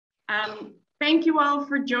Thank you all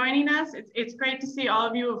for joining us. It's great to see all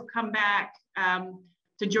of you have come back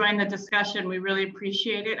to join the discussion. We really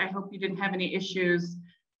appreciate it. I hope you didn't have any issues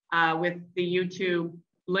with the YouTube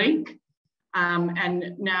link.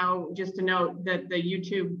 And now just to note that the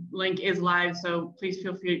YouTube link is live, so please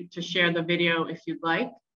feel free to share the video if you'd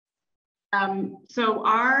like. So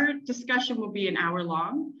our discussion will be an hour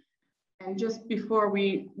long. And just before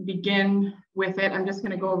we begin with it, I'm just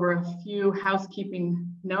going to go over a few housekeeping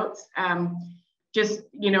notes. Just,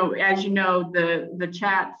 as you know, the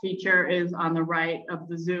chat feature is on the right of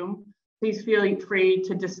the Zoom. Please feel free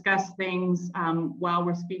to discuss things while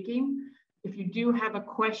we're speaking. If you do have a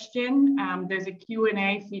question, there's a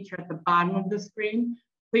Q&A feature at the bottom of the screen.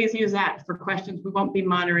 Please use that for questions. We won't be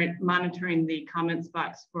monitoring the comments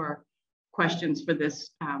box for questions for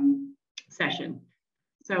this session.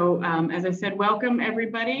 So as I said, welcome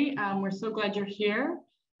everybody. We're so glad you're here.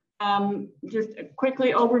 Just a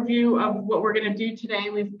quickly overview of what we're going to do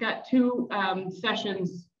today. We've got two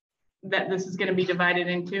sessions that this is going to be divided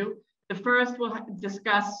into. The first we'll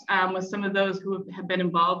discuss with some of those who have been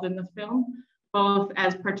involved in the film, both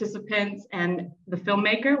as participants and the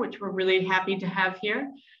filmmaker, which we're really happy to have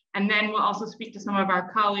here. And then we'll also speak to some of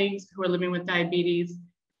our colleagues who are living with diabetes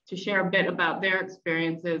to share a bit about their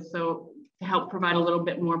experiences, so to help provide a little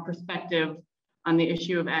bit more perspective on the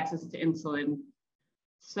issue of access to insulin.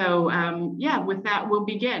 So yeah, with that, we'll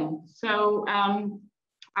begin. So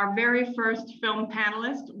our very first film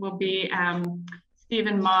panelist will be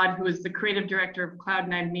Stephen Maud, who is the creative director of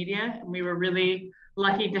Cloud9 Media. And we were really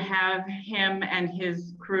lucky to have him and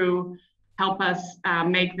his crew help us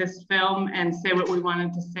make this film and say what we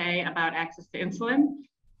wanted to say about access to insulin.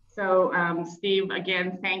 So Steve,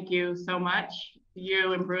 again, thank you so much.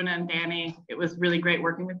 You and Bruna and Danny, it was really great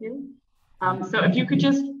working with you. So if you could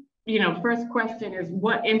just, first question is,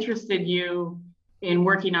 what interested you in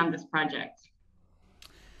working on this project?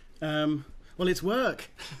 Well, it's work.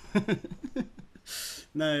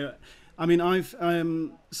 No, I mean, I've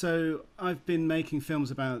been making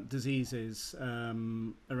films about diseases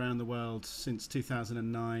around the world since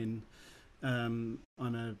 2009. I'm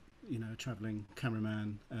a traveling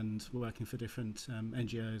cameraman and working for different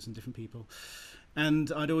NGOs and different people.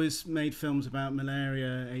 And I'd always made films about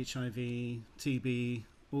malaria, HIV, TB,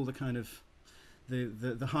 all the kind of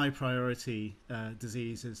the high priority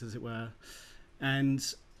diseases, as it were. And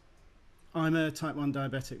I'm a type 1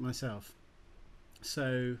 diabetic myself.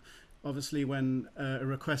 So obviously when a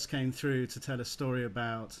request came through to tell a story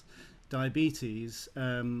about diabetes,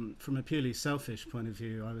 from a purely selfish point of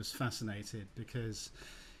view, I was fascinated because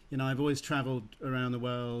I've always traveled around the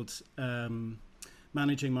world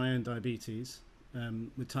managing my own diabetes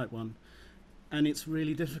with type 1, and it's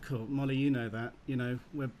really difficult. Molly, you know that,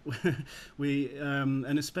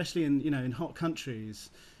 and especially in hot countries.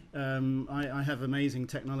 I have amazing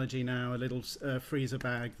technology now, a little freezer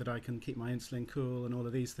bag that I can keep my insulin cool and all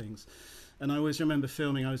of these things. And I always remember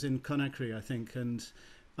filming, I was in Conakry, I think, and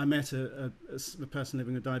I met a person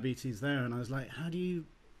living with diabetes there, and I was like, how do you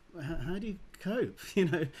cope?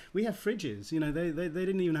 We have fridges. They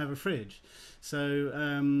didn't even have a fridge. So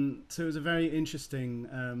it was a very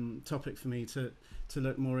interesting topic for me to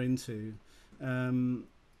look more into. And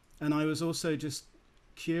I was also just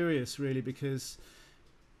curious, really, because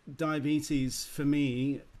diabetes for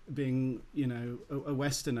me, being a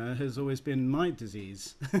Westerner, has always been my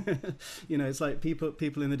disease. It's like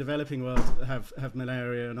people in the developing world have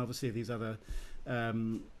malaria and obviously these other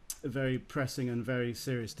very pressing and very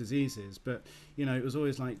serious diseases, but it was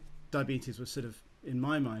always like diabetes was sort of, in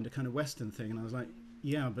my mind, a kind of Western thing, and I was like,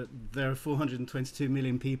 yeah, but there are 422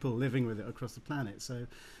 million people living with it across the planet, so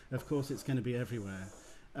of course it's going to be everywhere.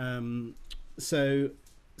 So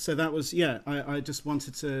that was, I just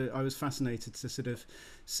wanted to, I was fascinated to sort of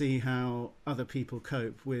see how other people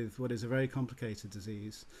cope with what is a very complicated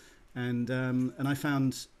disease, and I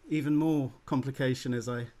found even more complication as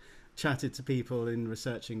I chatted to people in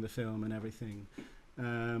researching the film and everything.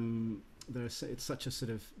 It's such a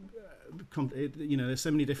sort of, there's so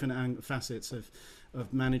many different facets of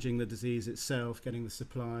managing the disease itself, getting the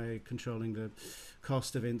supply, controlling the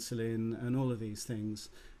cost of insulin, and all of these things,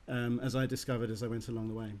 as I discovered as I went along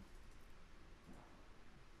the way.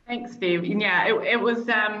 Thanks, Steve. Yeah, it was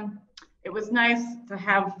nice to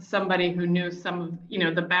have somebody who knew some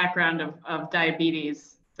of the background of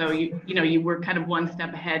diabetes. So you were kind of one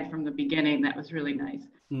step ahead from the beginning. That was really nice.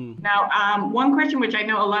 Now, one question which I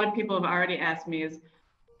know a lot of people have already asked me is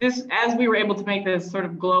this: as we were able to make this sort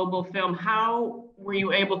of global film, how were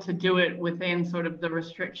you able to do it within sort of the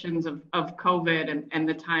restrictions of COVID and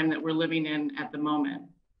the time that we're living in at the moment?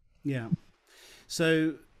 Yeah.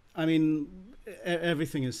 So, I mean,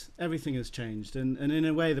 everything has changed, and in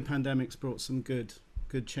a way the pandemic's brought some good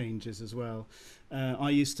changes as well. I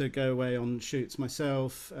used to go away on shoots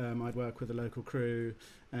myself. I'd work with a local crew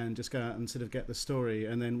and just go out and sort of get the story.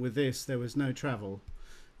 And then with this, there was no travel,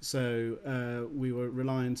 so we were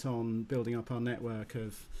reliant on building up our network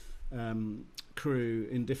of crew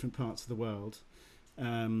in different parts of the world.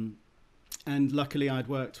 And luckily, I'd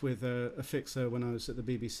worked with a fixer when I was at the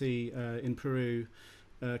BBC in Peru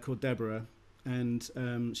called Deborah, and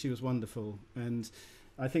she was wonderful. And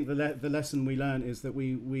I think the lesson we learned is that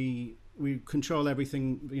we control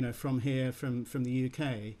everything, you know, from here, from the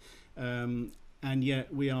UK, and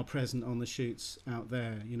yet we are present on the shoots out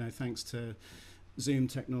there. You know, thanks to Zoom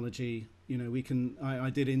technology, you know, we can. I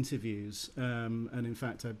did interviews, and in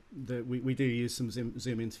fact, we do use some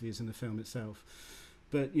Zoom interviews in the film itself.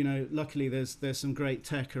 But you know, luckily there's some great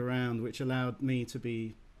tech around which allowed me to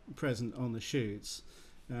be present on the shoots.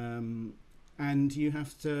 And you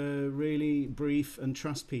have to really brief and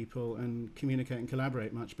trust people and communicate and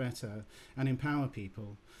collaborate much better and empower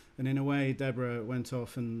people. And in a way, Deborah went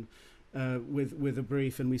off and with a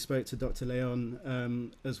brief, and we spoke to Dr.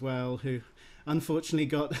 Leon as well, who unfortunately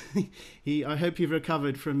got I hope you've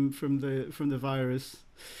recovered from the virus,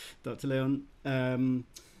 Dr. Leon.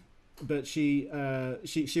 But she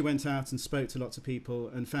went out and spoke to lots of people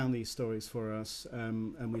and found these stories for us,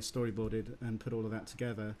 and we storyboarded and put all of that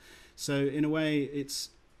together. So in a way,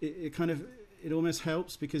 it almost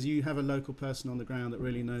helps because you have a local person on the ground that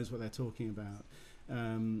really knows what they're talking about,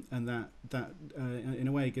 and that in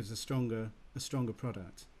a way gives a stronger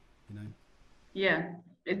product, you know. Yeah,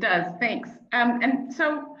 it does. Thanks. And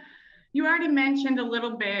so you already mentioned a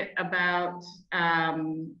little bit about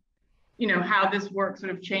you know, how this work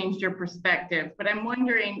sort of changed your perspective, but I'm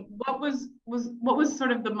wondering what was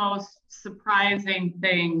sort of the most surprising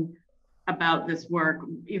thing about this work,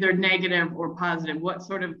 either negative or positive? What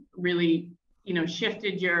sort of really, you know,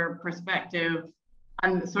 shifted your perspective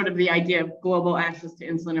on sort of the idea of global access to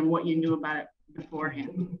insulin and what you knew about it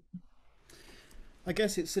beforehand? I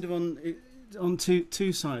guess it's sort of on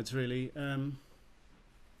two sides really.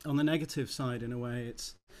 On the negative side, in a way,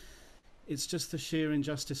 it's just the sheer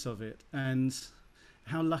injustice of it and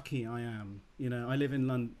how lucky I am. You know, I live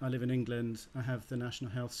in England. I have the National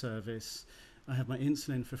Health Service. I have my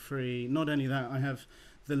insulin for free. Not only that, I have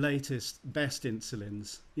the latest, best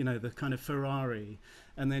insulins, you know, the kind of Ferrari.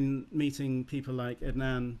 And then meeting people like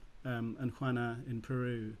Ednan and Juana in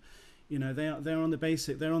Peru, you know, they're on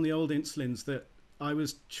the old insulins that I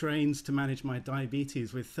was trained to manage my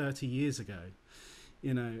diabetes with 30 years ago.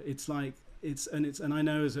 You know, it's like, and I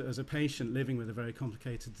know as a patient living with a very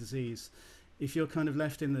complicated disease, if you're kind of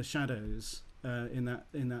left in the shadows in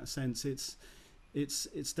that sense,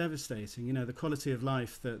 it's devastating. You know, the quality of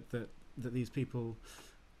life that these people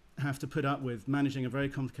have to put up with managing a very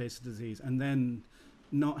complicated disease and then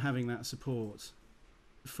not having that support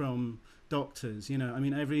from doctors. You know, I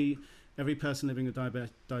mean, every person living with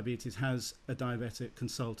diabetes has a diabetic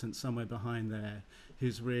consultant somewhere behind there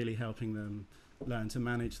who's really helping them learn to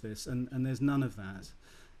manage this, and there's none of that.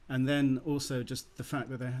 And then also just the fact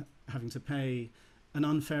that they're having to pay an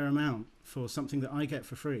unfair amount for something that I get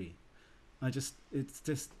for free. It's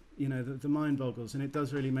just, you know, the mind boggles, and it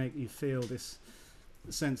does really make you feel this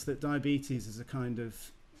sense that diabetes is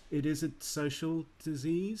it is a social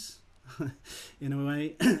disease in a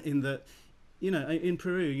way, in that, you know, in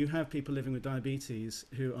Peru you have people living with diabetes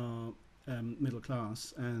who are middle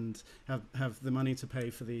class and have the money to pay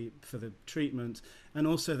for the treatment, and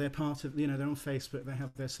also they're part of, you know, they're on Facebook, they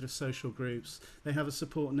have their sort of social groups, they have a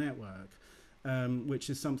support network, which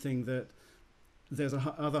is something that there's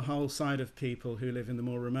other whole side of people who live in the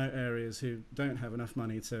more remote areas who don't have enough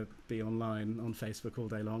money to be online on Facebook all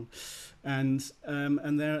day long, and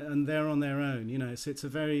they're on their own, you know. So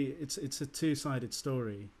it's a two-sided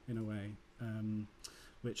story in a way.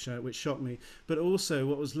 Which shocked me, but also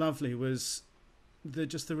what was lovely was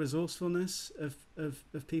just the resourcefulness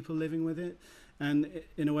of people living with it. And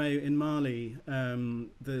in a way, in Mali,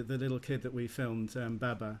 the little kid that we filmed,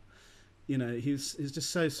 Baba, you know, he's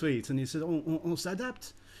just so sweet, and he said, "On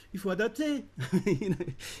s'adapte, il faut adapter." You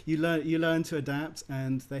know, you learn to adapt,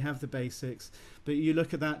 and they have the basics. But you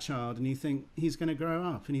look at that child, and you think he's going to grow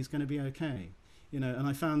up, and he's going to be okay. You know, and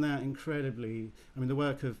I found that incredibly. I mean, the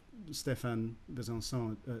work of Stéphane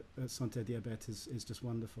Besançon at Santé Diabète is just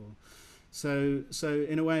wonderful. So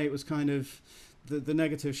in a way, it was kind of the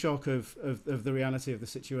negative shock of the reality of the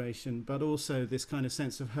situation, but also this kind of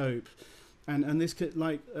sense of hope, and this,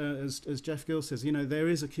 like as Jeff Gill says, you know, there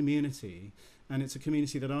is a community, and it's a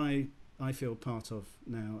community that I I feel part of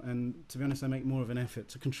now. And to be honest, I make more of an effort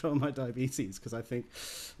to control my diabetes because I think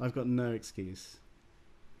I've got no excuse.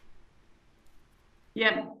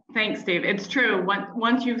 Yeah, thanks, Steve. It's true.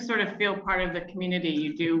 Once you sort of feel part of the community,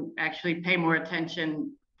 you do actually pay more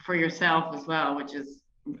attention for yourself as well, which is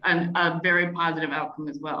a very positive outcome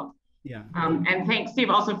as well. Yeah. And thanks, Steve,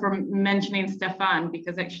 also for mentioning Stefan,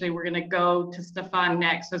 because actually we're going to go to Stefan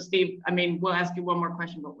next. So Steve, I mean, we'll ask you one more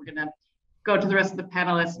question, but we're going to go to the rest of the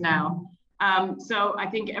panelists now. So I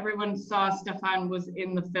think everyone saw Stefan was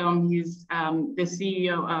in the film. He's the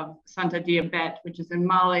CEO of Santa Diabet, which is in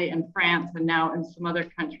Mali and France, and now in some other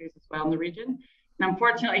countries as well in the region. And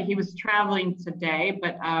unfortunately, he was traveling today,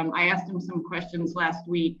 but I asked him some questions last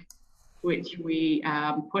week, which we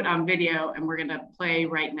put on video, and we're going to play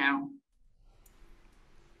right now.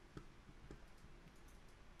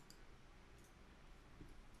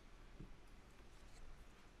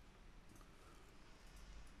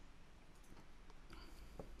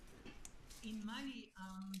 In Mali,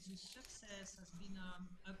 the success has been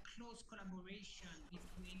a close collaboration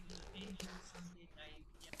between the NGO Santé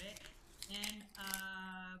Diabet and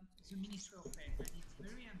the Ministry of Health. And it's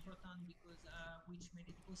very important because which made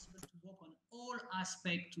it possible to work on all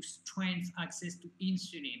aspects to strengthen access to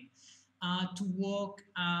insulin. To work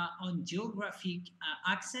on geographic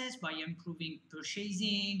access by improving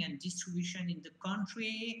purchasing and distribution in the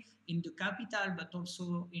country, in the capital, but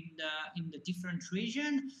also in the different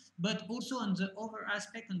region, but also on the other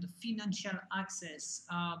aspect on the financial access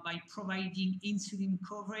by providing insulin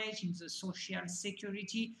coverage in the social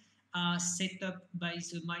security set up by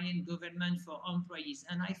the Malian government for employees.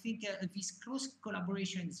 And I think this close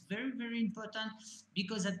collaboration is very, very important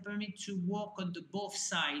because that permits to work on the both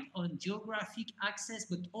sides, on geographic access,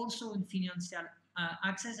 but also on financial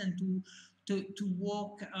access, and to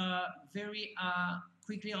work very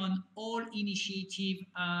quickly on all initiatives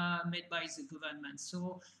made by the government.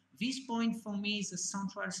 So this point for me is a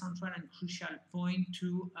central and crucial point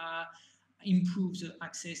to improve the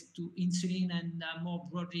access to insulin and more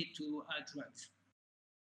broadly to drugs.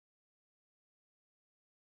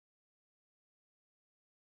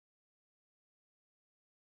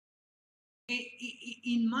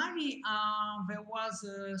 In Mali, there was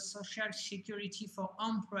a social security for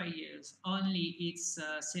employers. Only it's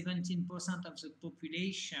 17% of the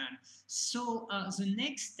population. So the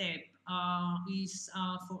next step is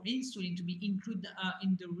for insulin to be included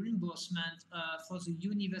in the reimbursement for the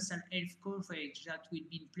universal health coverage that will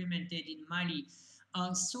be implemented in Mali.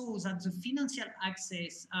 So that the financial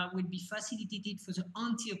access will be facilitated for the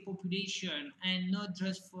entire population and not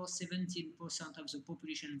just for 17% of the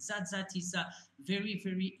population. That is very,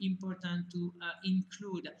 very important to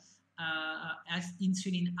include as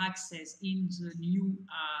insulin access in the new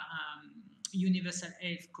universal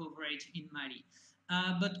health coverage in Mali.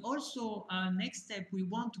 But also, next step, we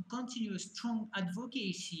want to continue a strong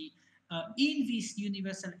advocacy in this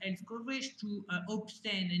universal health coverage to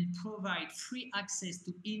obtain and provide free access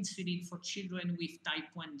to insulin for children with type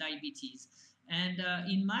 1 diabetes. And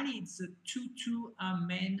in Mali, it's the two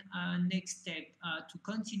main next step to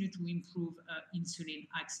continue to improve insulin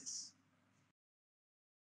access.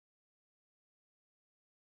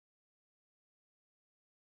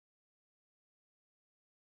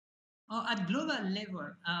 At global level,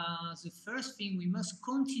 the first thing, we must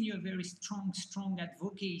continue a very strong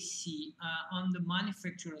advocacy on the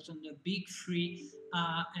manufacturers, on the big three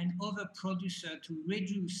and other producers to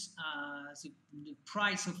reduce the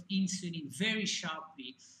price of insulin very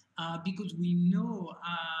sharply because we know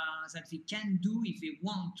that they can do if they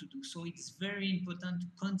want to do. So it's very important to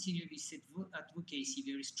continue this advocacy,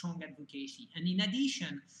 very strong advocacy. And in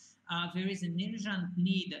addition, there is an urgent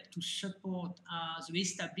need to support the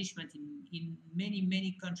establishment in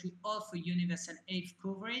many countries of a universal health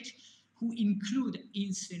coverage who include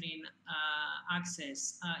insulin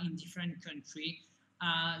access in different countries.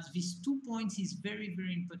 These 2 points is very,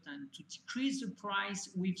 very important to decrease the price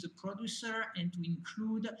with the producer and to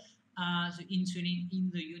include the insulin in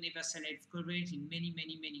the universal health coverage in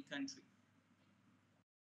many countries.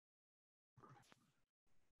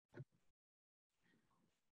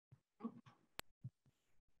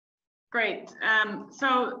 Great.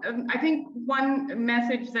 I think one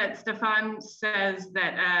message that Stefan says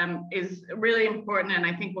that is really important, and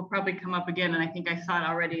I think will probably come up again, and I think I saw it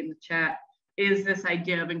already in the chat, is this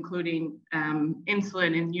idea of including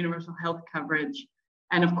insulin in universal health coverage.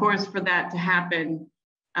 And of course, for that to happen,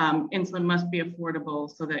 insulin must be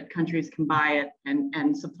affordable so that countries can buy it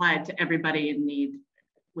and supply it to everybody in need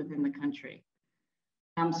within the country.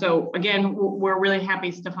 So again, we're really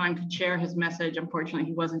happy Stefan could share his message. Unfortunately,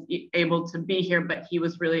 he wasn't able to be here, but he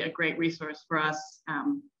was really a great resource for us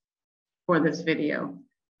for this video.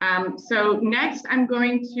 So next, I'm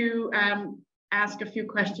going to ask a few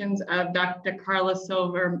questions of Dr. Carla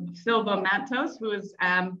Silva Matos, who is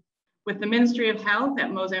with the Ministry of Health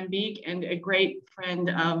at Mozambique and a great friend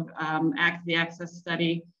of the ACCISS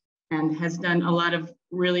Study, and has done a lot of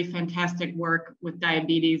really fantastic work with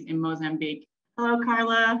diabetes in Mozambique. Hello,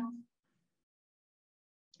 Carla.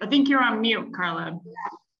 I think you're on mute, Carla.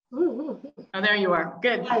 Oh, there you are.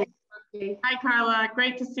 Good. Hi. Okay. Hi, Carla.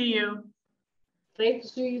 Great to see you. Great to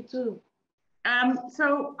see you too.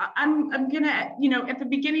 So I'm gonna, at the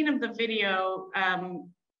beginning of the video,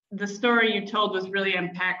 the story you told was really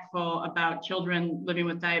impactful about children living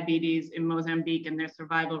with diabetes in Mozambique and their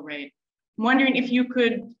survival rate. I'm wondering if you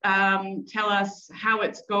could tell us how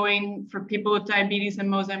it's going for people with diabetes in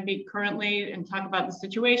Mozambique currently, and talk about the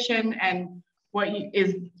situation and what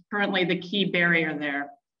is currently the key barrier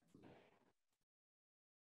there.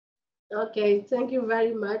 Okay, thank you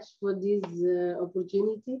very much for this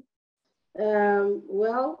opportunity.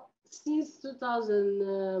 Well, since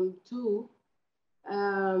 2002,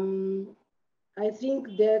 I think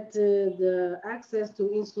that the access to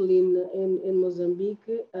insulin in Mozambique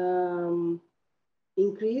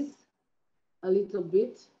increased a little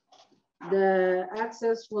bit. The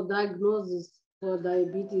access for diagnosis for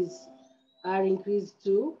diabetes are increased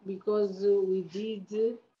too, because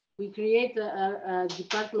we create a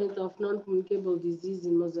department of non-communicable disease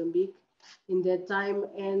in Mozambique in that time,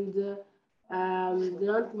 and the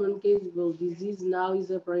non-communicable disease now is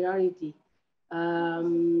a priority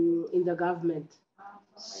in the government.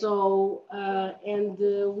 So,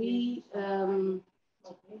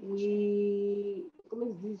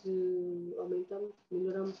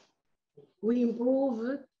 we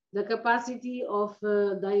improve the capacity of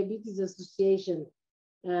diabetes association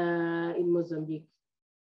in Mozambique.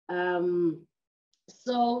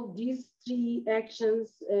 So these three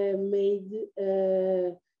actions made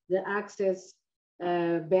the access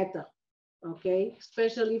better, okay,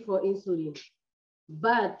 especially for insulin.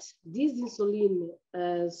 But this insulin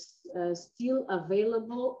is still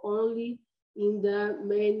available only in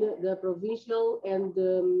the provincial and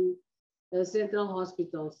central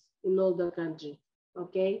hospitals in all the country,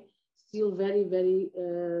 okay? Still very, very,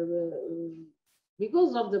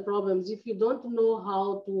 because of the problems, if you don't know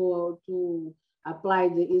how to apply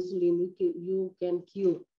the insulin, you can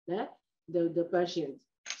kill the patient.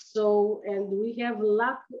 So, and we have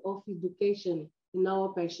lack of education in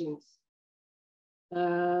our patients.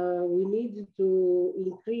 We need to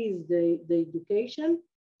increase the education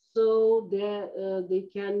so that they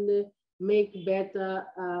can make better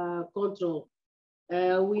control.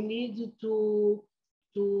 We need to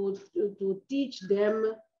teach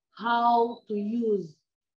them how to use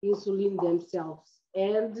insulin themselves,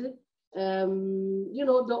 and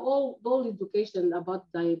the all education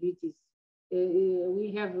about diabetes.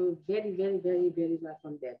 We have a very, very, very, very lack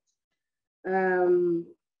on that.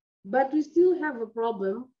 But we still have a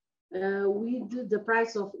problem with the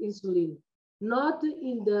price of insulin, not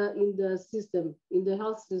in the system, in the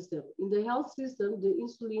health system. In the health system, the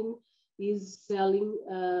insulin is selling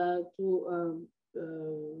to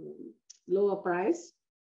lower price,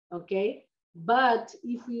 okay? But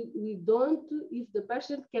if if the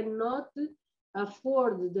patient cannot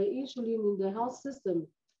afford the insulin in the health system,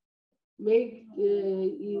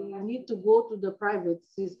 you need to go to the private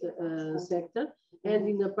sector, and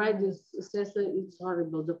in the private sector it's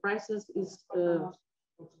horrible. The prices is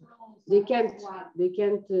they can't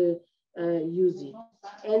use it.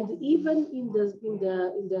 And even in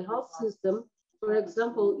the health system, for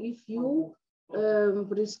example, if you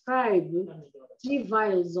prescribe 3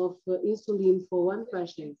 vials of insulin for one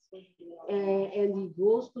patient, and he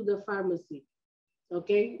goes to the pharmacy,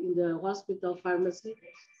 okay, in the hospital pharmacy,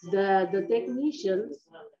 the technicians,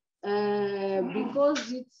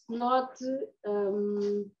 because it's not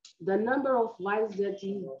the number of vials that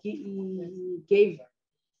he gave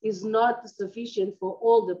is not sufficient for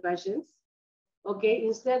all the patients, okay,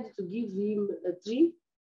 instead to give him 3,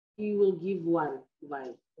 he will give 1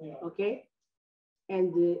 vial, okay?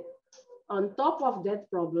 And on top of that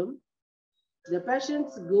problem, the patient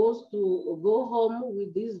go home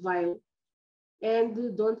with this vial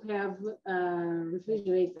and don't have a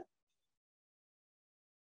refrigerator,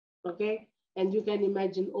 okay? And you can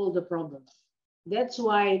imagine all the problems. That's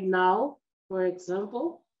why now, for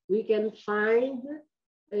example, we can find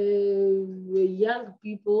young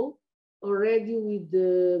people already with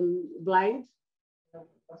blind,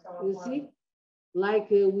 you see, like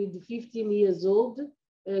with 15 years old,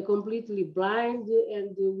 completely blind,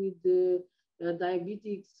 and with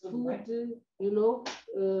diabetic food,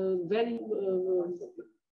 very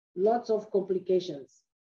lots of complications.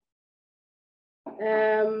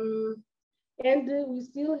 And we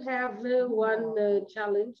still have one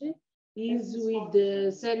challenge is with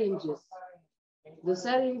the syringes. The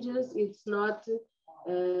syringes, it's not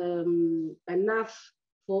enough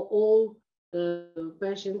for all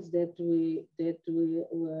patients that we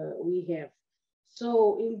have.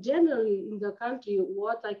 So in general, in the country,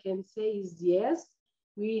 what I can say is yes,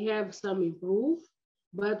 we have some improve,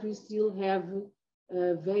 but we still have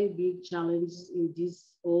very big challenges in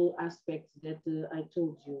these all aspects that I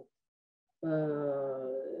told you.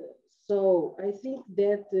 So I think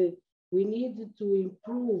that we need to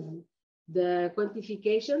improve the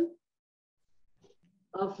quantification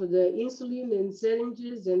of the insulin and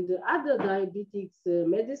syringes and the other diabetics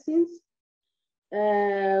medicines.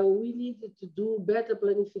 We need to do better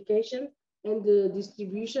planification and the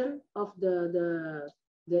distribution of the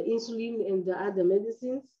insulin and the other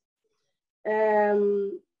medicines.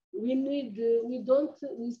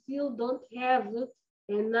 We still don't have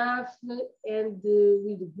enough and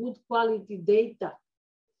with good quality data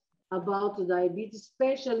about diabetes,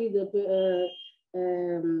 especially the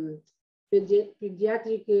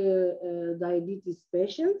pediatric diabetes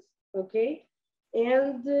patients, okay?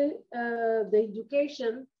 And the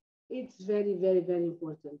education, it's very, very, very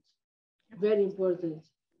important. Very important.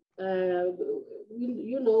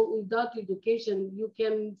 You know, without education, you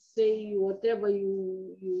can say whatever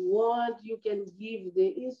you want. You can give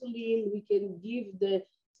the insulin, we can give the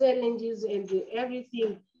syringes and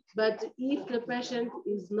everything. But if the patient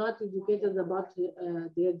is not educated about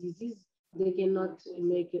their disease, they cannot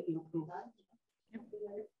make it improve.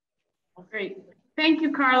 Great. Thank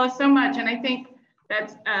you, Carla, so much. And I think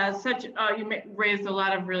that's you raised a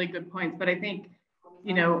lot of really good points, but I think,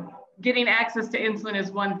 you know, getting access to insulin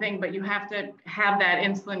is one thing, but you have to have that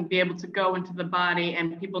insulin be able to go into the body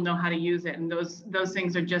and people know how to use it. And those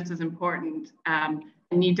things are just as important and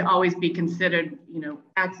need to always be considered. You know,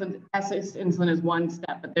 ACCISS insulin is one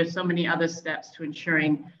step, but there's so many other steps to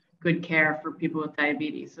ensuring good care for people with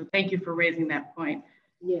diabetes. So thank you for raising that point.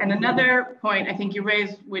 Yeah. And another point I think you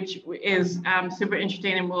raised, which is super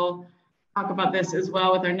interesting, and we'll talk about this as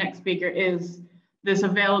well with our next speaker, is this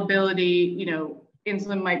availability. You know,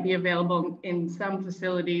 insulin might be available in some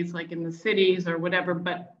facilities, like in the cities or whatever,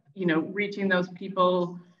 but, you know, reaching those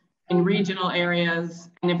people in regional areas,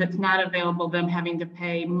 and if it's not available, them having to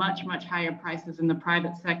pay much, much higher prices in the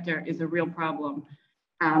private sector is a real problem.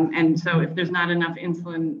 And so if there's not enough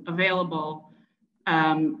insulin available,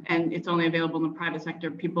 and it's only available in the private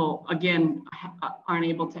sector, people, again, aren't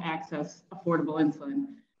able to access affordable insulin.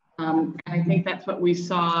 And I think that's what we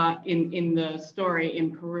saw in the story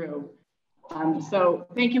in Peru. So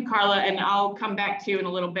thank you, Carla, and I'll come back to you in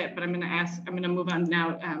a little bit, but I'm going to move on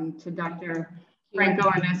now to Dr.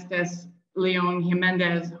 Franco Ernestes Leon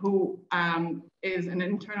Jimenez, who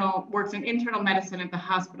works in internal medicine at the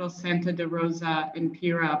Hospital Santa de Rosa in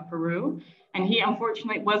Piura, Peru. And he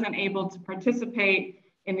unfortunately wasn't able to participate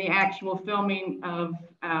in the actual filming of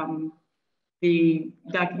the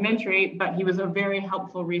documentary, but he was a very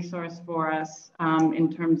helpful resource for us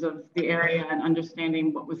in terms of the area and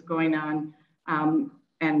understanding what was going on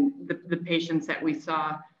and the patients that we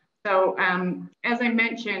saw. So as I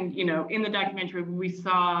mentioned, you know, in the documentary, we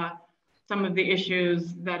saw some of the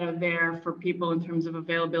issues that are there for people in terms of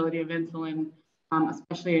availability of insulin,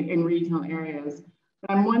 especially in regional areas.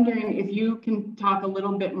 But I'm wondering if you can talk a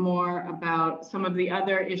little bit more about some of the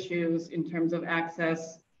other issues in terms of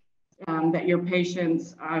access that your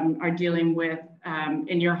patients are dealing with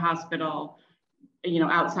in your hospital, you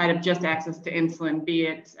know, outside of just access to insulin, be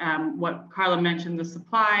it what Carla mentioned, the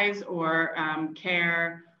supplies or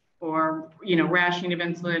care or, you know, rationing of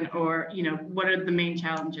insulin, or, you know, what are the main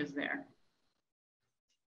challenges there?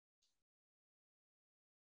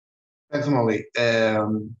 Thanks, Molly.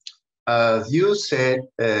 As you said,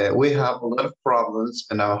 we have a lot of problems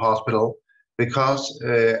in our hospital because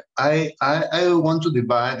I want to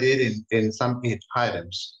divide it in some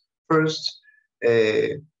items. First,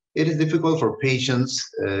 it is difficult for patients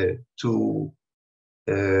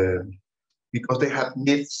because they have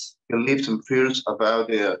myths, beliefs, and fears about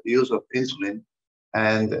the use of insulin.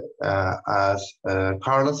 And as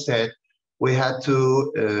Carla said, we had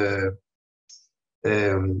to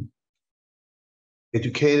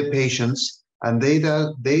educate the patients, and they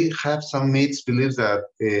have some myths, beliefs that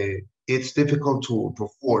it's difficult to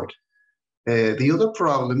afford. The other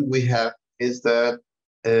problem we have is that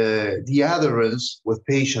the adherence with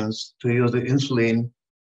patients to use the insulin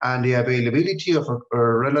and the availability of a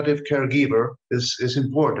relative caregiver is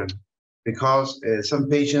important, because some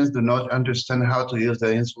patients do not understand how to use the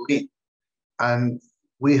insulin. And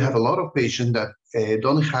we have a lot of patients that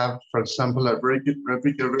don't have, for example, a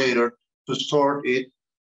refrigerator to store it,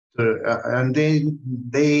 and then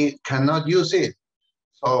they cannot use it.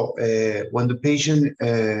 So when the patient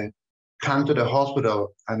come to the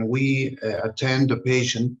hospital and we attend the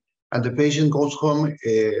patient, and the patient goes home,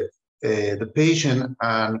 the patient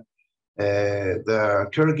and the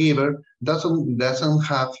caregiver doesn't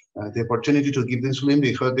have the opportunity to give the insulin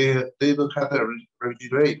because they don't have the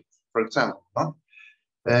refrigerator, for example. No?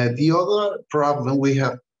 The other problem we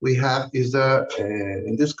have is that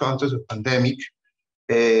in this context of pandemic,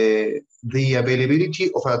 the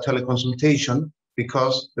availability of a teleconsultation,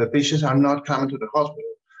 because the patients are not coming to the hospital.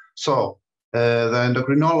 So the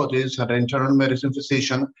endocrinologist and the internal medicine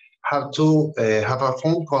physician have to have a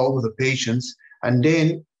phone call with the patients, and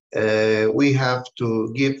then we have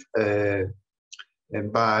to give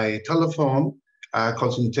by telephone a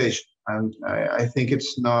consultation. And I think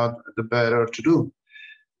it's not the better to do.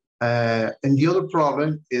 And the other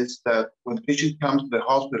problem is that when the patient comes to the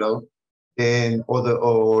hospital,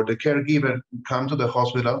 or the caregiver come to the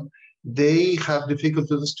hospital, they have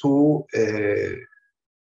difficulties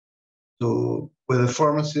with the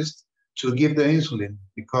pharmacist to give the insulin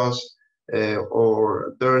because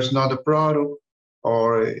or there is not a product,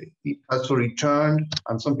 or it has to return.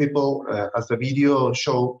 And some people, as the video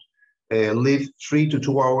showed, live 3 to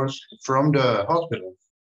 2 hours from the hospital.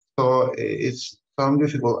 So it's some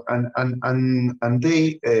difficult, and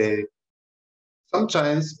they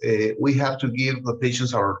sometimes we have to give the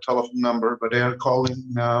patients our telephone number, but they are calling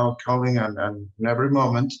and every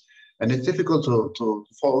moment, and it's difficult to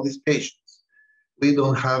follow these patients. We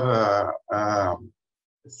don't have a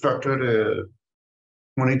structured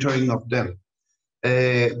monitoring of them.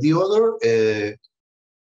 The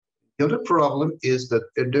other problem is that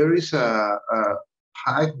there is a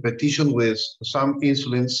high competition with some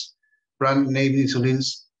insulins, brand name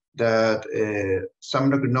insulins, that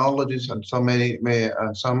some endocrinologists and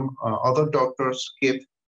some other doctors give.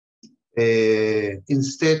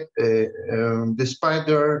 Instead, despite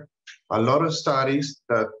there are a lot of studies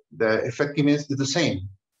that the effectiveness is the same,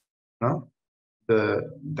 no?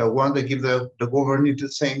 The one that give the government is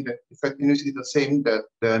the same, the effectiveness is the same that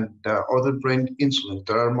the other brand insulins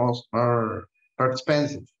that are more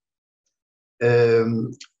expensive.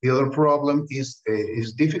 The other problem is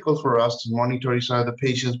difficult for us to monitor inside the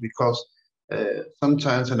patients because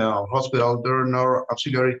sometimes in our hospital there are no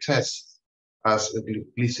auxiliary tests as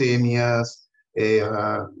glycemias,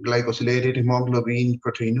 glycosylated hemoglobin,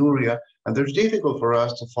 proteinuria, and it's difficult for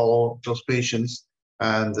us to follow those patients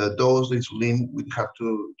and the dose of insulin we have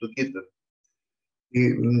to give them.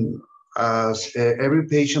 As every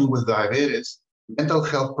patient with diabetes, mental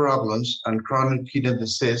health problems and chronic kidney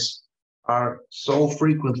disease are so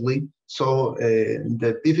frequently, so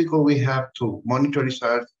the difficult we have to monitor is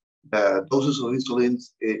that the doses of insulin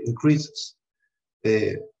increases.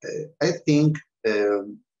 I think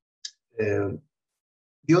the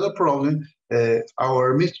other problem,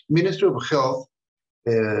 our Ministry of Health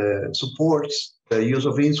supports the use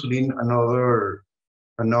of insulin and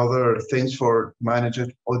other things for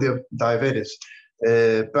managing all the diabetes,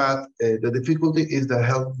 but the difficulty is the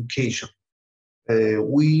health education.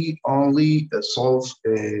 We only solve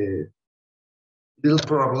little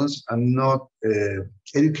problems and not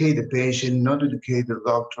educate the patient, not educate the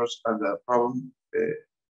doctors, and the problem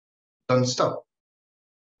don't stop.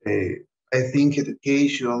 I think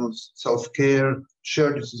education, self-care,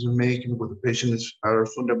 shared decision-making with the patients are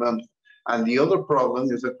fundamental. And the other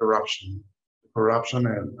problem is the corruption. Corruption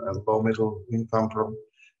and low middle income from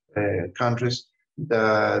countries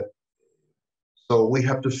that, so we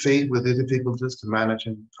have to face with the difficulties to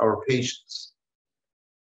managing our patients.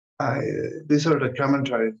 These are the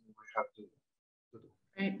commentaries we have to do.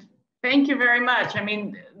 Great. Thank you very much. I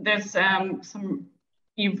mean, there's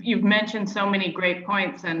you've mentioned so many great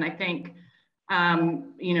points, and I think,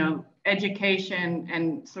 you know, education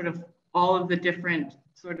and sort of all of the different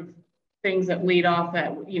sort of things that lead off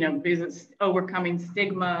that, you know, business, overcoming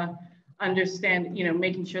stigma, understand, you know,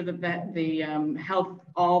 making sure that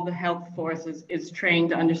all the health force is trained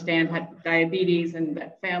to understand diabetes, and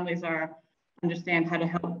that families understand how to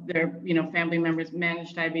help their, you know, family members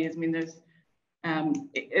manage diabetes. I mean, there's,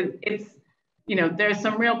 it's, you know, there's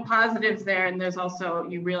some real positives there, and there's also,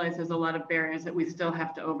 you realize there's a lot of barriers that we still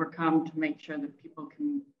have to overcome to make sure that people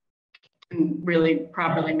can really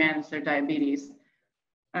properly manage their diabetes.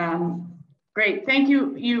 Great, thank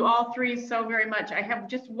you all three so very much. I have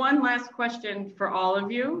just one last question for all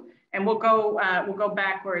of you, and we'll go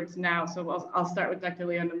backwards now. So I'll start with Dr.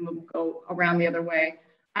 Leon, and we'll go around the other way.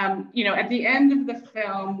 You know, at the end of the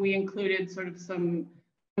film, we included sort of some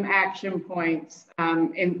action points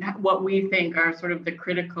in what we think are sort of the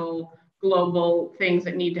critical global things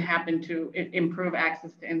that need to happen to improve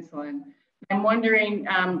access to insulin. I'm wondering,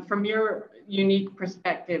 from your unique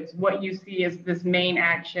perspectives, what you see as this main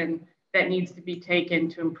action that needs to be taken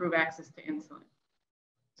to improve access to insulin.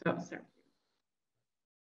 So, sir.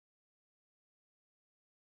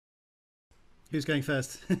 Who's going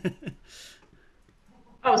first?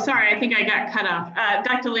 Oh, sorry, I think I got cut off.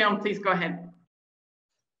 Dr. Leon, please go ahead.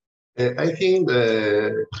 I think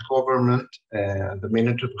the government and the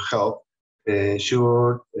Ministry of Health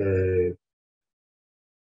should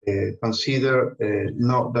consider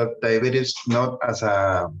not that diabetes not as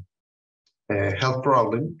a health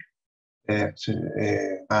problem and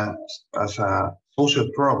as a social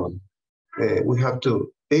problem.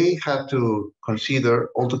 They have to consider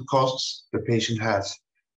all the costs the patient has,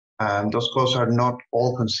 and those costs are not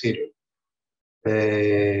all considered.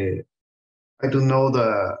 I do know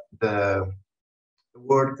the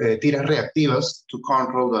word tiras reactivas to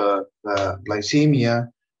control the glycemia,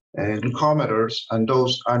 glucometers, and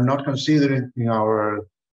those are not considered in our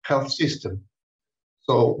health system.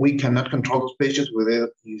 So we cannot control those patients with it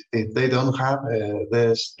if they don't have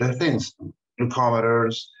the things,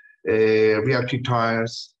 glucometers, reactive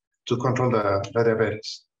tires to control the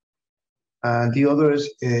diabetes. And the other is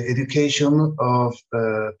education of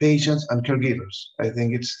patients and caregivers. I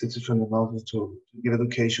think it's fundamental to give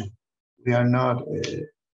education. We are not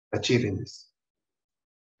achieving this.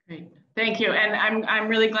 Great, thank you. And I'm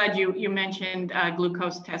really glad you mentioned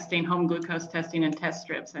glucose testing, home glucose testing, and test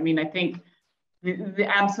strips. I mean, I think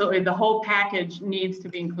absolutely the whole package needs to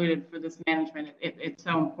be included for this management. It's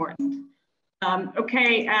so important.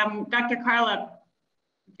 Okay, Dr. Carla,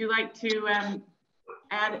 would you like to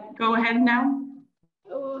go ahead now?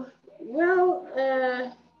 Well,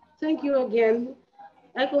 thank you again.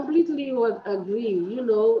 I completely would agree. You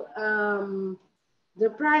know, the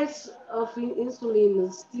price of insulin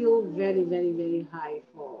is still very, very, very high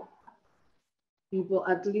for people,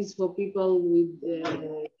 at least for people with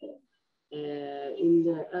in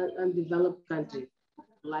the undeveloped country,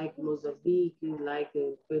 like Mozambique, like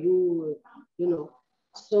Peru, you know.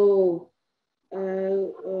 So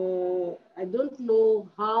I don't know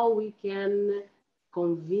how we can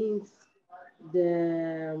convince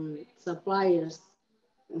the suppliers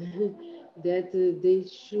that they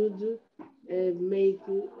should make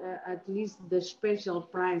at least the special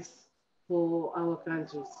price for our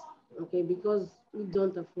countries, okay? Because we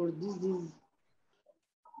don't afford this is,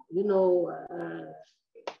 you know,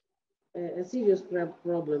 a serious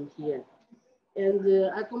problem here. And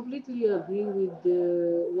I completely agree with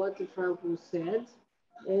what Franco said.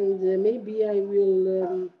 And maybe I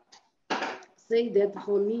will say that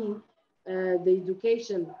for me, the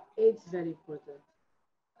education is very important.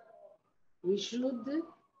 We should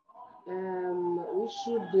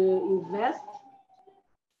invest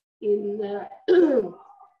in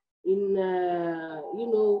in you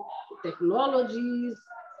know, technologies,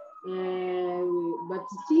 but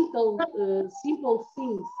simple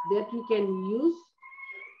things that we can use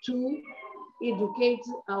to educate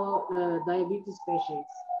our diabetes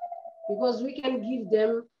patients, because we can give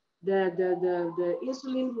them the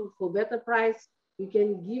insulin for better price. We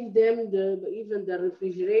can give them even the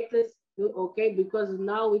refrigerators, okay, because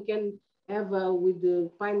now we can have with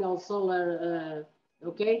the final solar,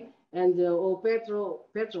 okay, and or petrol,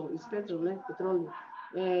 refrigerator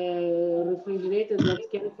that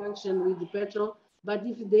can function with the petrol. But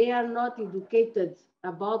if they are not educated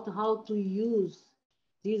about how to use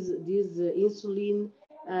this insulin,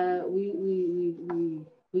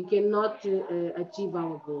 we cannot achieve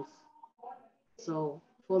our goals. So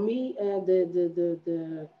for me,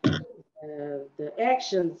 the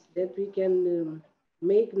actions that we can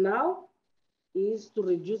make now is to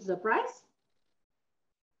reduce the price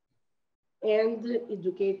and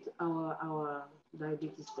educate our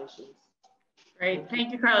diabetes patients. Great,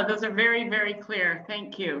 thank you, Carla. Those are very, very clear.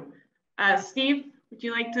 Thank you. Steve, would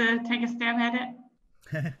you like to take a stab at it?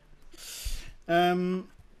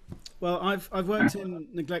 Well, I've worked in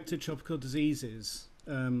neglected tropical diseases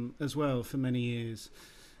as well for many years,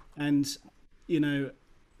 and you know,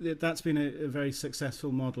 that's been a very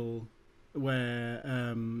successful model where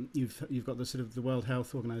you've got the sort of the World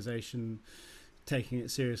Health Organization taking it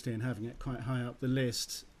seriously and having it quite high up the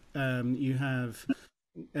list. You have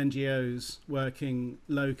NGOs working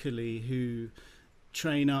locally who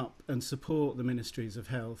train up and support the ministries of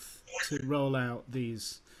health to roll out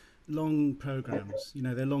these long programs. You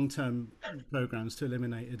know, they're long-term programs to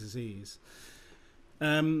eliminate a disease,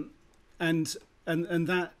 and then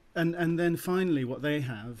finally what they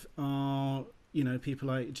have are, you know, people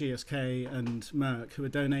like GSK and Merck who are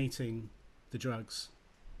donating the drugs.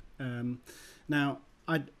 Now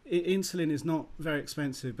insulin is not very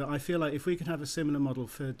expensive, but I feel like if we could have a similar model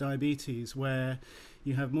for diabetes, where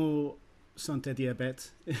you have more santé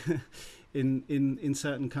diabète in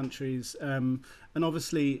certain countries, and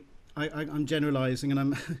obviously I'm generalizing, and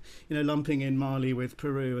I'm lumping in Mali with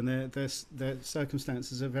Peru, and their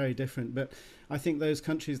circumstances are very different. But I think those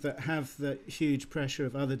countries that have the huge pressure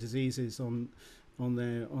of other diseases on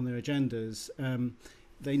their agendas,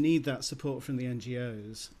 they need that support from the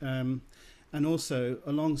NGOs. And also,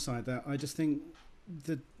 alongside that, I just think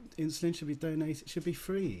the insulin should be donated, should be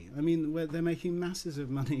free. I mean, they're making masses of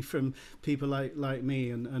money from people like me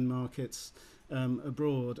and markets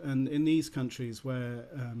abroad. And in these countries where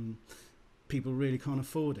people really can't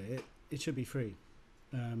afford it, it should be free.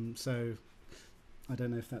 So I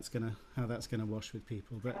don't know if how that's gonna wash with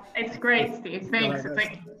people, but it's great, Steve. Thanks.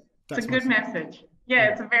 It's a good message. Yeah,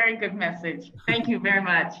 it's a very good message. Thank you very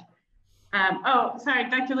much. Oh, sorry,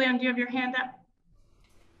 Dr. Leon, do you have your hand up?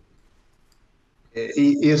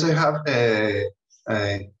 Yes, I have.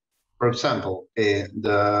 For example,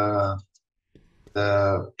 the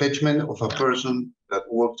payment of a person that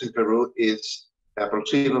works in Peru is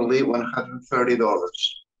approximately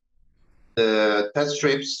 $130. The test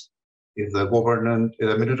strips, if the government,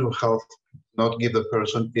 the Ministry of Health, not give the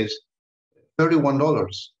person, is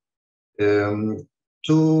 $31.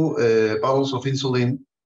 2 bottles of insulin,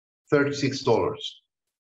 $36.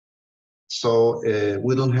 So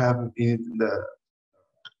we don't have the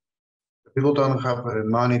people don't have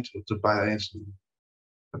money to buy insulin.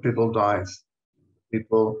 The people die.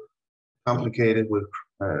 People complicated with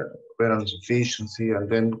renal insufficiency, and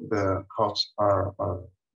then the costs are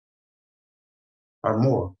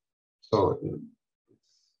more. So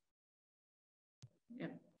yeah,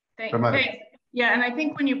 thanks. Yeah, and I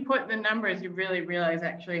think when you put the numbers, you really realize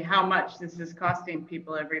actually how much this is costing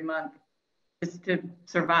people every month just to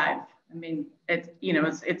survive. I mean,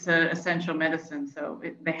 it's an essential medicine, so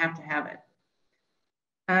they have to have it.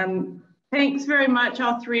 Thanks very much,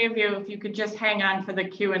 all three of you. If you could just hang on for the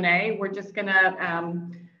Q&A. We're just gonna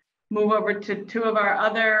move over to two of our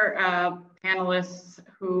other panelists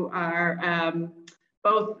who are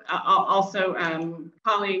both also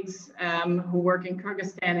colleagues who work in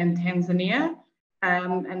Kyrgyzstan and Tanzania.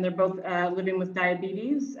 And they're both living with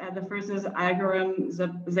diabetes. The first is Igaram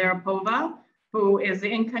Zarapova, who is the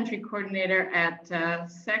in-country coordinator at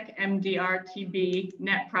SEC MDR-TB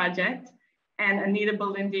Net Project, and Anita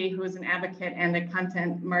Balindi, who is an advocate and a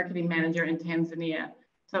content marketing manager in Tanzania.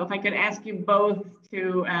 So if I could ask you both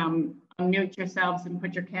to unmute yourselves and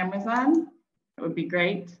put your cameras on, that would be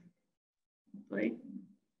great. Hopefully.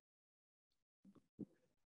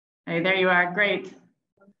 Hey, there you are, great.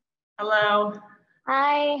 Hello.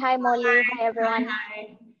 Hi Molly, hi everyone.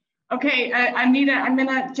 Hi. Okay, Anita, I'm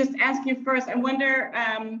gonna just ask you first. I wonder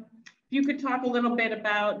if you could talk a little bit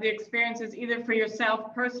about the experiences either for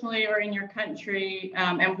yourself personally or in your country,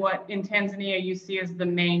 and what in Tanzania you see as the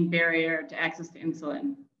main barrier to access to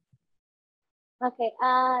insulin. Okay,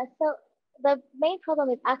 so the main problem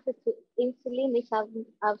with access to insulin, which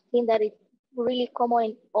I've seen that is really common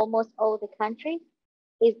in almost all the countries,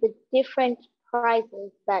 is the different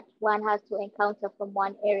prices that one has to encounter from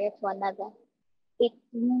one area to another. It's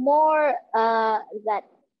more that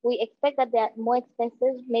we expect that they're more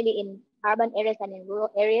expensive, maybe in urban areas and in rural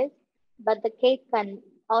areas, but the case can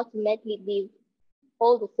ultimately be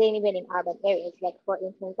all the same even in urban areas. Like for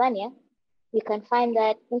in Tanzania, you can find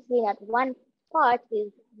that insulin at one part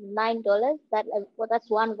is $9. That's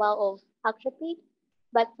one vial of Actrapid,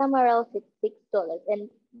 but somewhere else it's $6, and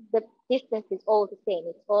the distance is all the same.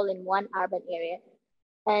 It's all in one urban area,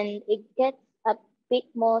 and it gets a bit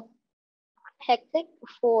more hectic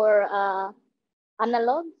for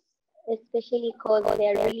analogs, especially because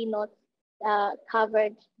they're really not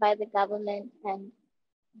covered by the government, and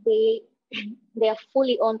they are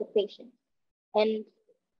fully on the patient. And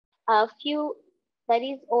a few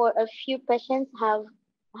studies or a few patients have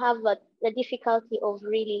the difficulty of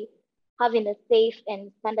really having a safe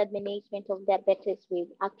and standard management of diabetes with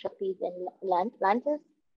Actrapid and Lantus.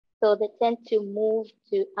 So they tend to move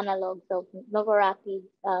to analogs of Novorapid,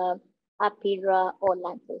 Apira, or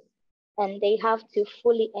Lantus. And they have to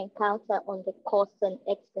fully encounter on the costs and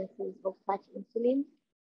expenses of such insulin,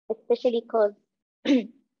 especially because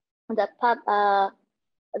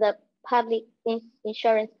the public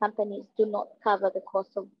insurance companies do not cover the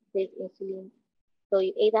cost of these insulin. So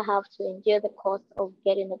you either have to endure the cost of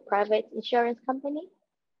getting a private insurance company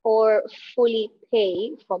or fully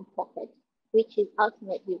pay from pocket, which is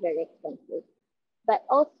ultimately very expensive. But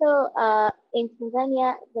also in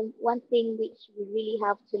Tanzania, the one thing which we really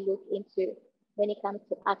have to look into when it comes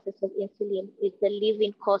to access of insulin is the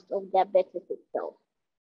living cost of diabetes itself.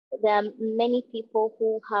 there are many people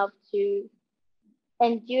who have to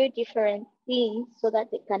endure different things so that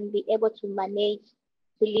they can be able to manage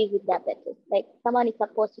to live with diabetes. Like someone is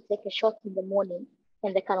supposed to take a shot in the morning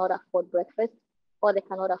and they cannot afford breakfast or they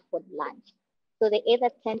cannot afford lunch. So they either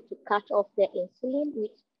tend to cut off their insulin,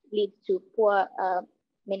 which leads to poor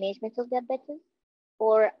management of diabetes.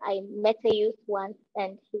 Or I met a youth once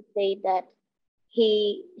and he said that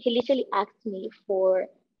he literally asked me for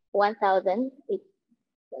 1,000. It's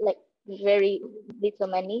like very little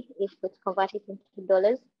money if it's converted into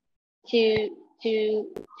dollars to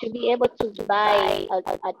be able to buy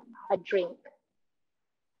a drink,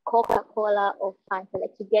 Coca-Cola or Fanta,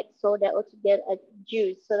 like to get soda or to get a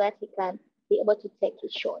juice so that he can be able to take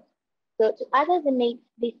his shot. So to others, it may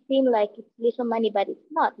seem like it's little money, but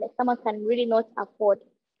it's not. Like someone can really not afford,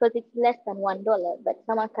 because it's less than $1, but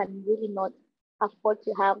someone can really not afford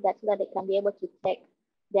to have that so that they can be able to take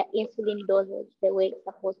their insulin dosage the way it's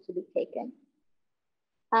supposed to be taken.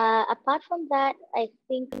 Apart from that, I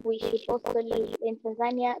think we should also live in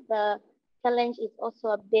Tanzania. The challenge is also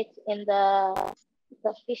a bit in the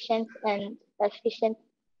sufficient and efficient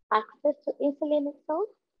access to insulin itself,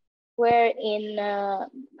 where in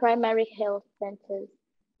primary health centers,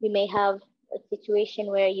 you may have a situation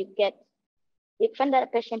where you find that a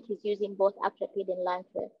patient is using both Actrapid and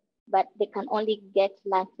Lancer, but they can only get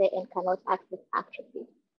Lancer and cannot access Actrapid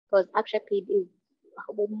because Actrapid is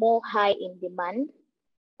more high in demand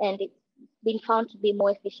and it's been found to be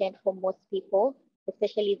more efficient for most people,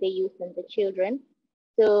 especially the youth and the children.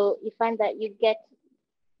 So you find that you get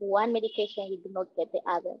one medication, you do not get the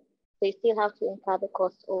other. So you still have to incur the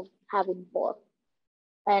cost of having both.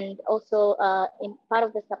 And also in part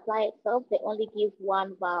of the supply itself, they only give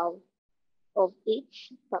one valve of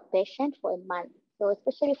each per patient for a month. So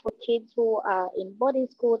especially for kids who are in boarding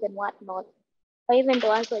schools and whatnot, or even the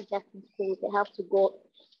ones who are just in schools,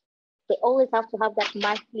 they always have to have that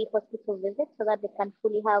monthly hospital visit so that they can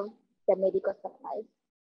fully have the medical supplies.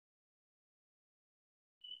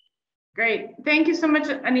 Great. Thank you so much,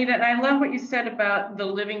 Anita. And I love what you said about the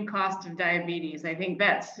living cost of diabetes. I think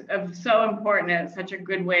that's so important and it's such a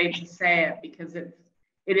good way to say it because it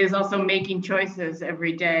is also making choices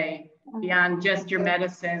every day beyond just your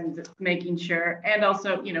medicines, making sure, and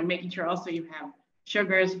also, making sure also you have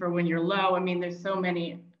sugars for when you're low. I mean, there's so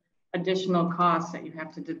many additional costs that you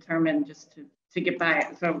have to determine just to get by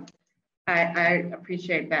it. So I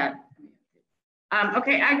appreciate that.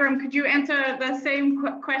 Okay, Agram, could you answer the same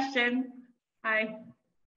question? Hi.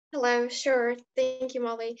 Hello, sure. Thank you,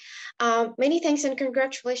 Molly. Many thanks and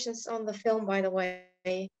congratulations on the film, by the way.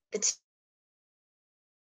 It's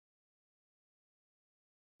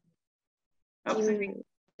amazing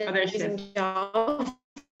job.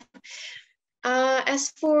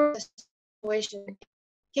 As for the situation,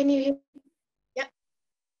 can you hear me? Yeah.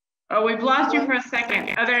 Oh, we've lost you for a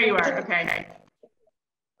second. Oh, there you are. Okay.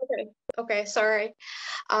 Okay, sorry.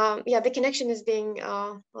 Yeah, the connection is being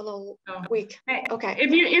a little weak. Hey, okay.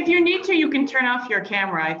 If you need to, you can turn off your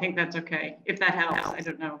camera. I think that's okay. If that helps, I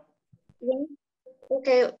don't know. Yeah.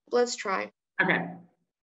 Okay, let's try. Okay.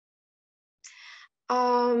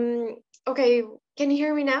 Okay, can you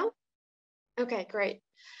hear me now? Okay, great.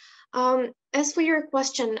 As for your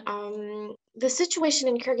question, the situation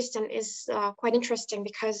in Kyrgyzstan is quite interesting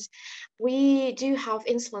because we do have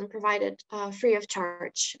insulin provided free of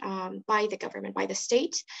charge by the government, by the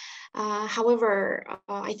state. However,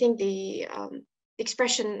 I think the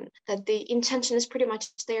expression that the intention is pretty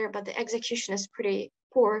much there, but the execution is pretty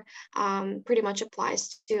poor, pretty much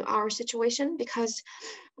applies to our situation because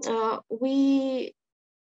we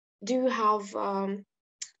do have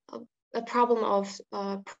a problem of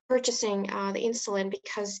purchasing the insulin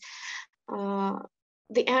because the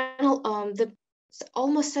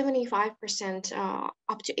almost 75%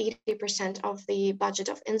 up to 80% of the budget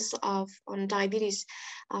on diabetes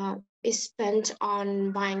is spent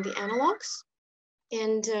on buying the analogs.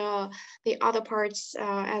 And the other parts,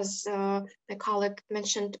 as my colleague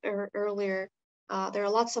mentioned earlier, there are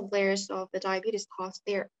lots of layers of the diabetes cost.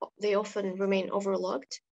 They often remain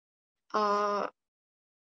overlooked.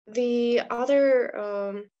 The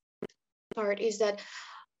other part is that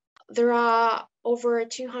there are over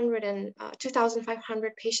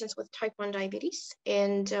 2,500 patients with type 1 diabetes,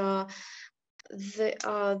 and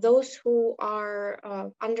those who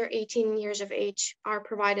are under 18 years of age are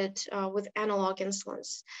provided with analog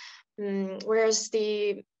insulins, whereas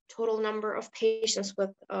the total number of patients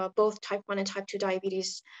with both type 1 and type 2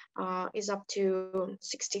 diabetes is up to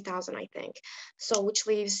 60,000, I think. So which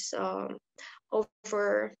leaves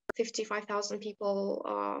over 55,000 people,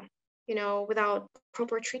 without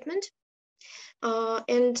proper treatment.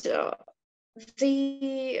 And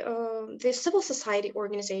the civil society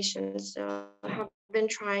organizations have been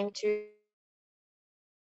trying to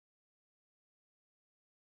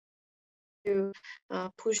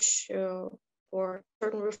push for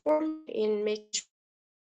certain reform in making sure.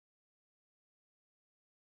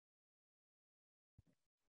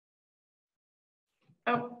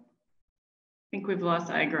 Oh, I think we've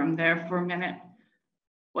lost Igram there for a minute.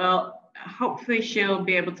 Well, hopefully she'll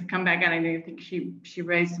be able to come back on. I think she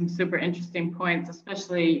raised some super interesting points,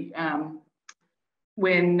 especially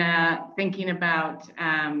when thinking about,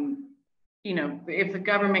 you know, if the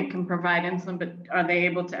government can provide insulin, but are they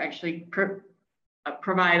able to actually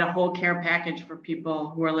provide a whole care package for people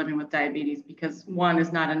who are living with diabetes? Because one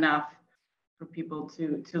is not enough for people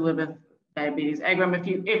to live with diabetes. Agram,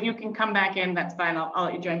 if you can come back in, that's fine. I'll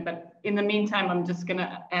let you join. But in the meantime, I'm just going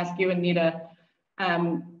to ask you, Anita,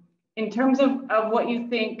 in terms of what you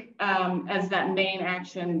think as that main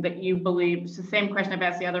action that you believe, it's the same question I've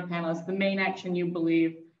asked the other panelists, the main action you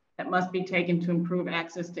believe that must be taken to improve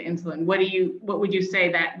access to insulin. What would you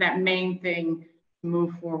say that main thing to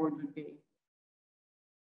move forward would be?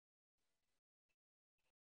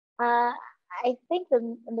 I think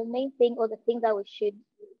the main thing, or the thing that we should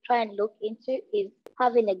try and look into, is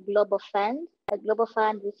having a global fund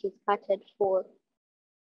which is catered for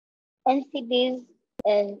NCDs,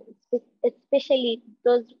 and especially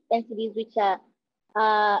those NCDs which are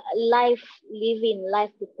life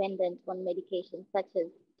dependent on medication, such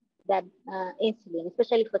as that insulin,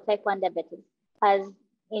 especially for type 1 diabetes. As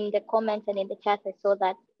in the comments and in the chat, I saw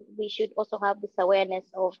that we should also have this awareness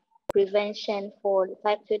of prevention for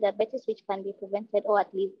type 2 diabetes, which can be prevented, or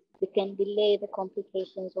at least we can delay the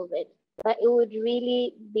complications of it. But it would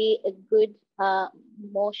really be a good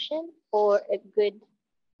motion, or a good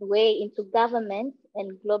way into government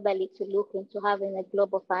and globally to look into having a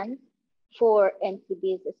global fund for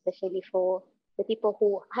NCDs, especially for the people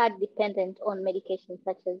who are dependent on medications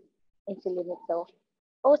such as insulin itself.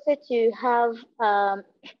 Also to have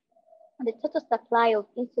the total supply of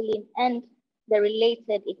insulin and the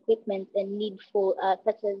related equipment and needful,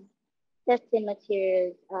 such as testing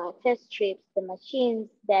materials, test strips, the machines,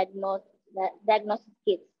 diagnostic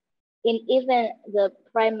kits, in even the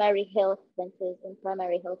primary health centers and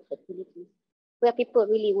primary health facilities, where people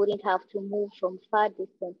really wouldn't have to move from far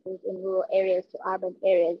distances in rural areas to urban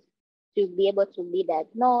areas to be able to be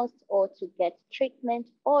diagnosed or to get treatment,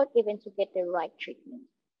 or even to get the right treatment.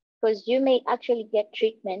 Because you may actually get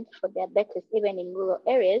treatment for diabetes even in rural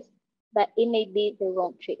areas, but it may be the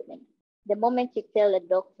wrong treatment. The moment you tell a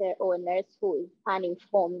doctor or a nurse who is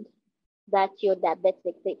uninformed that you're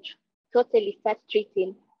diabetic, they totally start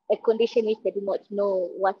treating a condition which they do not know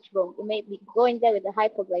what's wrong. You may be going there with a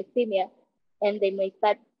hypoglycemia, and they may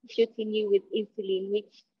start shooting you with insulin,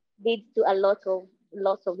 which leads to a lot of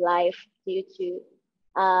loss of life due to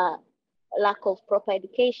lack of proper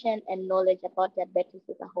education and knowledge about diabetes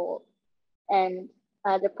as a whole. And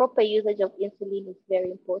the proper usage of insulin is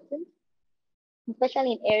very important,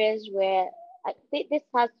 especially in areas where this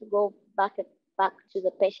has to go back to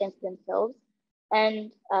the patients themselves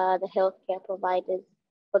and the healthcare providers,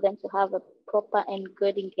 for them to have a proper and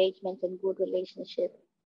good engagement and good relationship,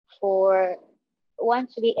 for one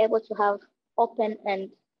to be able to have open and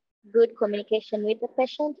good communication with the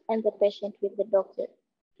patient and the patient with the doctor.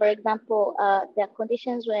 For example, there are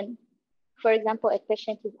conditions when, for example, a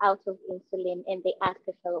patient is out of insulin and they ask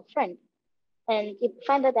a fellow friend, and you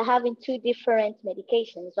find that they're having two different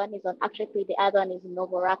medications. One is on Atropine, the other one is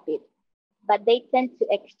Novorapid, but they tend to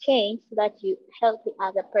exchange so that you help the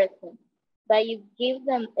other person. But you give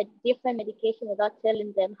them a different medication without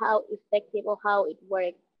telling them how effective or how it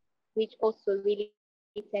works, which also really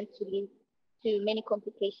tends to lead to many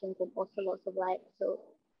complications and also loss of life. So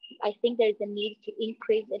I think there is a need to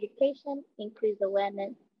increase education, increase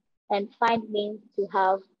awareness, and find means to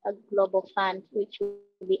have a global fund which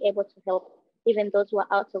will be able to help even those who are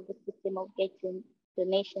out of the system of getting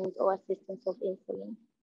donations or assistance of insulin.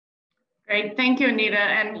 Great, thank you, Anita.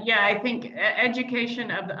 And yeah, I think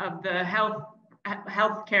education of the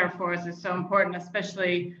healthcare force is so important,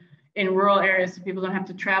 especially in rural areas, so people don't have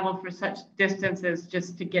to travel for such distances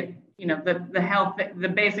just to get, you know,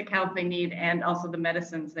 the basic health they need, and also the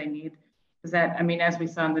medicines they need. Because that, I mean, as we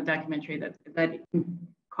saw in the documentary, that can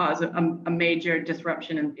cause a major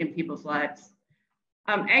disruption in people's lives.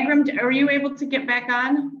 Agram, are you able to get back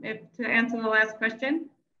on to answer the last question?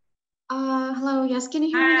 Hello, yes, can you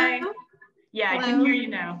hear me now? Yeah, hello. I can hear you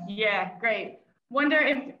now. Yeah, great. Wonder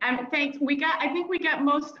if, thanks, I think we got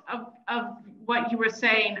most of what you were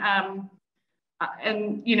saying.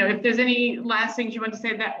 And if there's any last things you want to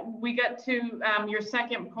say, that we got to your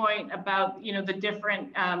second point about the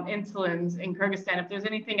different insulins in Kyrgyzstan. If there's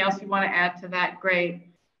anything else you want to add to that, great.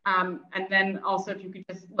 And then also if you could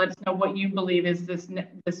just let us know what you believe is this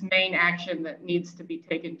main action that needs to be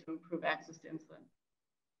taken to improve access to insulin.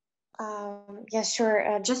 Yeah,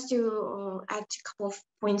 sure. Just to add a couple of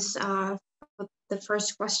points with the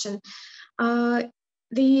first question.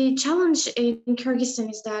 The challenge in Kyrgyzstan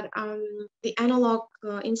is that the analog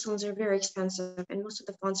insulins are very expensive, and most of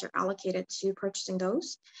the funds are allocated to purchasing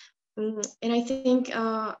those. And I think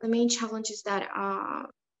the main challenge is that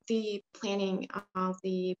the planning of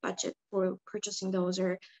the budget for purchasing those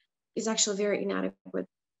is actually very inadequate.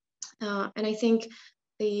 And I think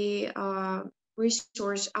the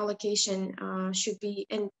resource allocation should be,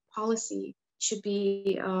 and policy should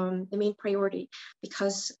be the main priority,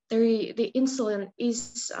 because the insulin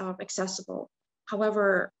is accessible.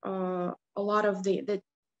 However, a lot of the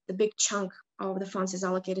big chunk of the funds is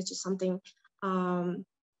allocated to something, to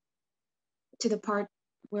the part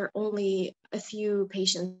where only a few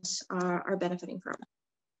patients are benefiting from.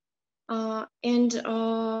 And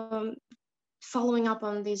following up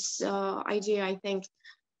on this idea, I think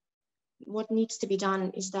what needs to be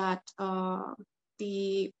done is that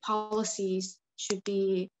the policies should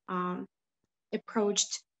be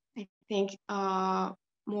approached, I think,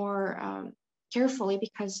 more carefully,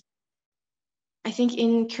 because I think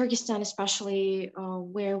in Kyrgyzstan, especially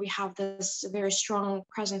where we have this very strong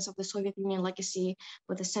presence of the Soviet Union legacy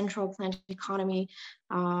with a central planned economy,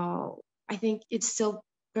 I think it's still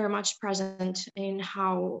very much present in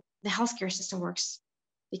how the healthcare system works,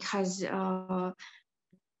 because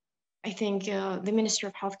I think the Ministry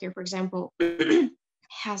of Healthcare, for example,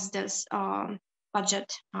 has this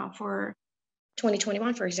budget for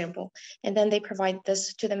 2021, for example, and then they provide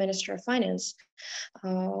this to the Ministry of Finance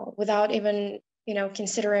without even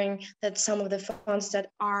considering that some of the funds that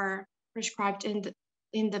are prescribed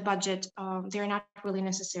in the budget, they're not really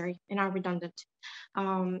necessary and are redundant.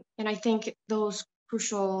 And I think those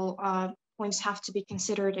crucial points have to be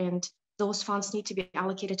considered, and those funds need to be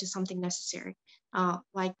allocated to something necessary,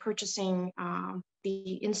 like purchasing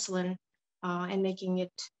the insulin and making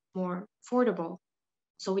it more affordable,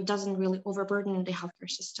 so it doesn't really overburden the healthcare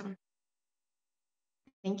system.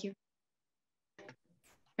 Thank you.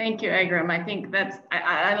 Thank you, Egrem. I think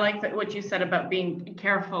I like what you said about being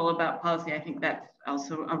careful about policy. I think that's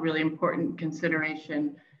also a really important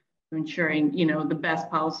consideration to ensuring, the best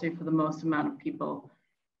policy for the most amount of people.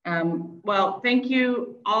 Well, thank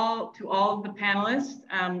you all of the panelists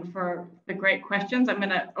for the great questions. I'm going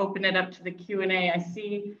to open it up to the Q&A. I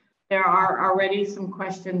see there are already some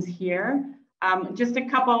questions here. Just a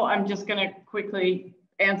couple, I'm just going to quickly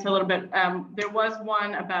answer a little bit. There was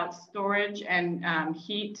one about storage and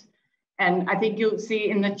heat. And I think you'll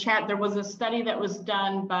see in the chat, there was a study that was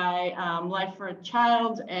done by Life for a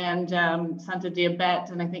Child and Santa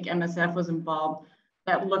Diabet, and I think MSF was involved,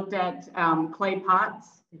 that looked at clay pots.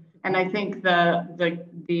 And I think the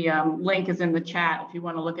link is in the chat if you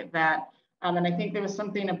want to look at that. And I think there was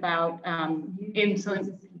something about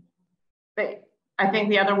insulin. I think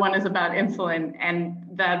the other one is about insulin, and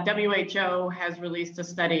the WHO has released a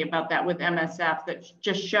study about that with MSF that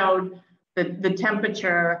just showed the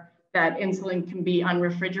temperature that insulin can be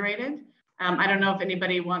unrefrigerated. I don't know if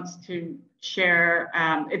anybody wants to share.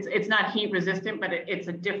 It's not heat resistant, but it's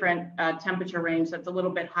a different temperature range that's a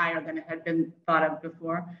little bit higher than it had been thought of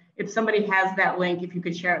before. If somebody has that link, if you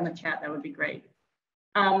could share it in the chat, that would be great.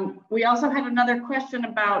 We also had another question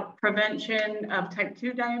about prevention of type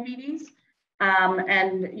 2 diabetes.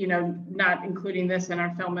 And not including this in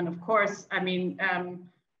our film. And of course, I mean,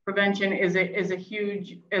 prevention is a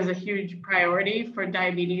huge priority for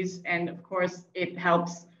diabetes. And of course, it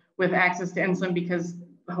helps with access to insulin, because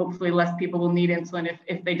hopefully less people will need insulin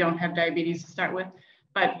if they don't have diabetes to start with.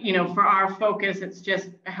 But for our focus, it's just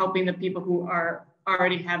helping the people who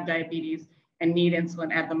already have diabetes and need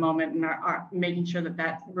insulin at the moment, and are making sure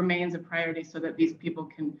that remains a priority, so that these people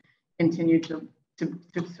can continue to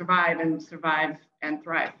survive and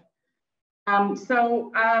thrive.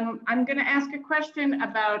 So I'm going to ask a question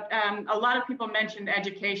about, a lot of people mentioned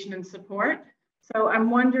education and support. So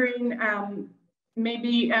I'm wondering,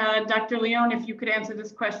 maybe Dr. Leon, if you could answer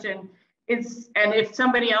this question, and if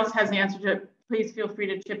somebody else has the answer to it, please feel free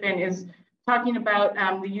to chip in, is talking about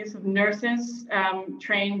the use of nurses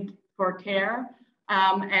trained for care,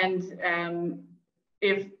 and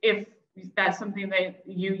if that's something that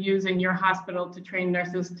you use in your hospital to train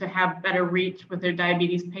nurses to have better reach with their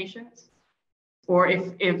diabetes patients, or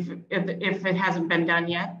if it hasn't been done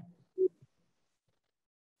yet.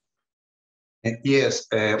 Yes,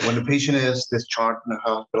 when the patient is discharged in the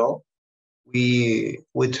hospital, we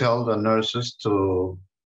tell the nurses to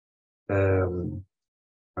um,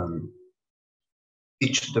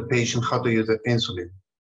 teach the patient how to use the insulin,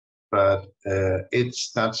 but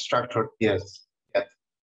it's not structured yet.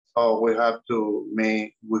 So we have to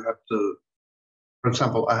for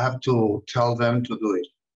example, I have to tell them to do it.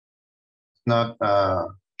 It's not a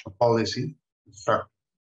policy, it's structured.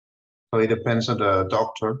 So it depends on the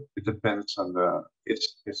doctor. It depends on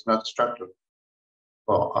it's not structured.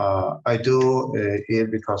 Well, I do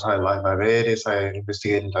it because I like diabetes. I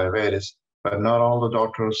investigate in diabetes, but not all the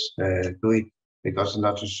doctors do it because it's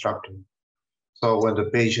not structured. So when the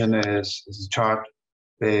patient is discharged,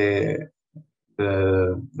 the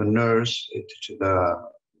nurse,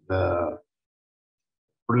 the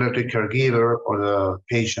related caregiver or the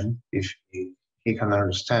patient, if he can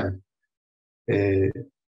understand.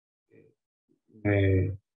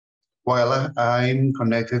 While I'm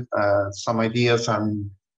connected, some ideas I'm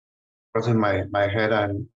crossing my head,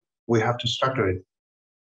 and we have to structure it.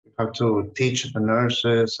 We have to teach the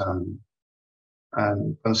nurses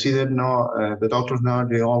and consider the doctors not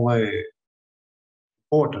the only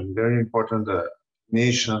important, very important, the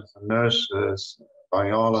clinicians, the nurses,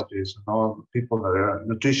 biologists, and all the people that are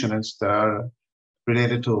nutritionists that are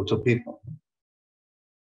related to people.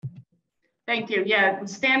 Thank you. Yeah, the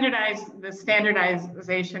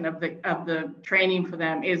standardization of the training for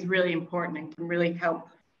them is really important and can really help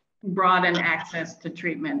broaden access to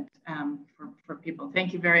treatment for people.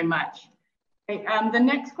 Thank you very much. Okay, the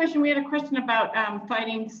next question, we had a question about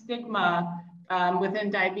fighting stigma within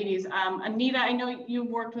diabetes. Anita, I know you've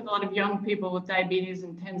worked with a lot of young people with diabetes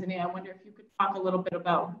in Tanzania. I wonder if you could talk a little bit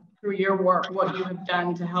about, through your work, what you have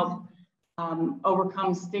done to help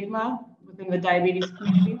overcome stigma within the diabetes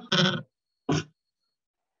community.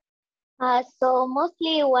 So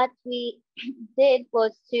mostly what we did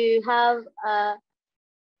was to have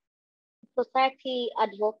society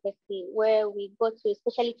advocacy, where we go to,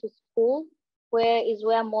 especially to schools,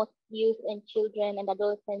 where most youth and children and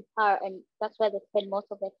adolescents are, and that's where they spend most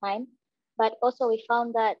of their time. But also we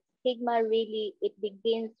found that stigma really, it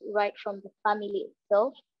begins right from the family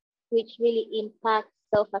itself, which really impacts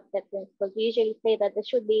self-acceptance, because we usually say that there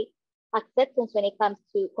should be acceptance when it comes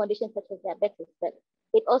to conditions such as diabetes, but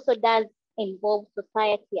it also does involve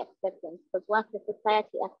society acceptance, because once the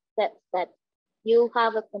society accepts that you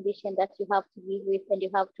have a condition that you have to live with and you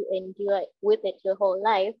have to endure with it your whole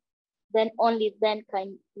life, then only then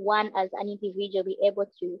can one as an individual be able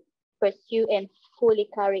to pursue and fully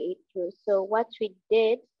carry it through. So what we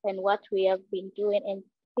did and what we have been doing and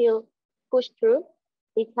still push through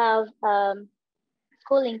is have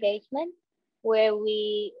school engagement, where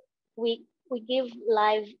we give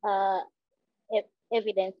live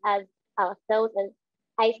evidence as ourselves, as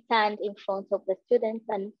I stand in front of the students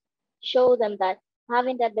and show them that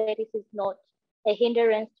having diabetes is not a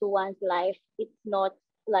hindrance to one's life. It's not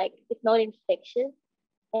infectious,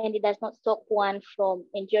 and it does not stop one from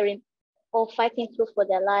enduring or fighting through for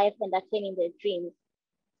their life and attaining their dreams.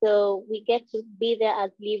 So we get to be there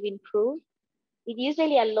as living proof. It's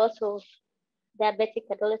usually a lot of diabetic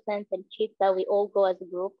adolescents and kids that we all go as a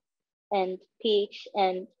group and teach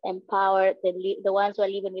and empower the ones who are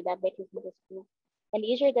living with diabetes in the school. And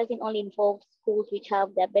usually it doesn't only involve schools which have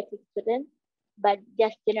diabetic students, but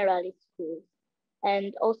just generally schools.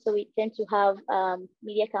 And also we tend to have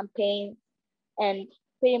media campaigns and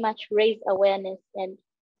pretty much raise awareness and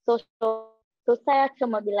societal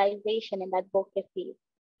mobilization and advocacy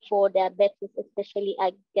for diabetes, especially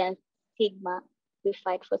against stigma. We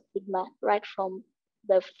fight for stigma right from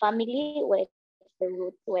the family, where it's the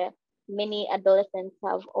roots, where many adolescents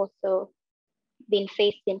have also been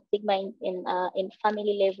facing stigma in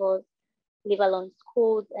family levels, live alone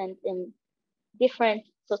schools, and in different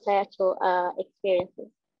societal experiences.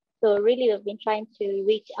 So really, we've been trying to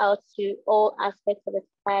reach out to all aspects of the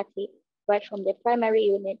society, right from the primary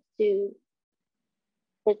unit to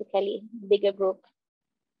basically bigger group.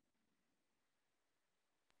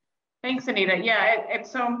 Thanks, Anita. Yeah, it's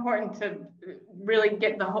so important to really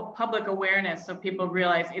get the whole public awareness so people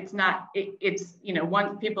realize it's not, it's, you know,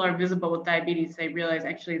 once people are visible with diabetes, they realize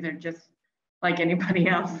actually they're just like anybody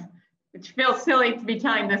else, which feels silly to be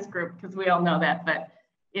telling this group because we all know that, but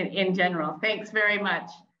in general, thanks very much.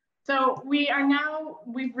 So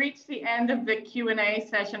we've reached the end of the Q&A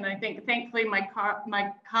session. I think thankfully my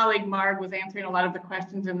colleague Marg was answering a lot of the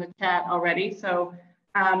questions in the chat already. So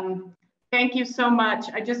thank you so much.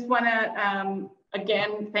 I just want to,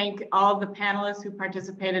 again, thank all the panelists who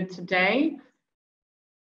participated today.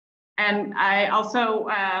 And I also,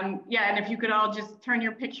 yeah, and if you could all just turn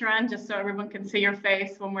your picture on just so everyone can see your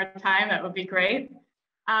face one more time, that would be great.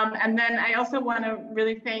 And then I also want to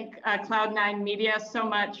really thank Cloud9 Media so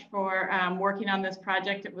much for working on this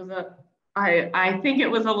project. It was I think it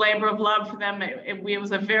was a labor of love for them. It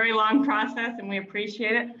was a very long process and we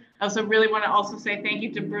appreciate it. I also really want to also say thank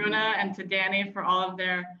you to Bruna and to Danny for all of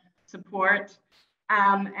their support.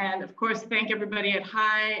 And of course, thank everybody at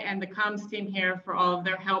HI and the comms team here for all of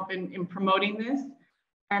their help in promoting this.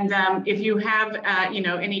 And if you have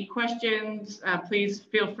any questions, please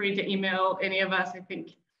feel free to email any of us, I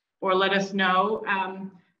think, or let us know.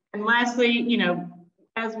 And lastly,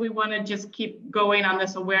 as we want to just keep going on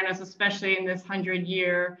this awareness, especially in this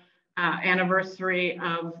 100-year anniversary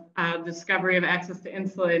of discovery of access to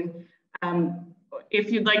insulin, if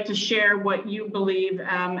you'd like to share what you believe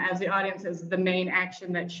as the audience is the main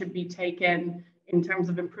action that should be taken in terms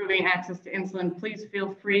of improving access to insulin, please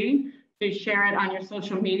feel free to share it on your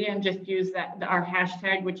social media and just use our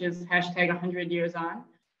hashtag, which is hashtag 100yearson.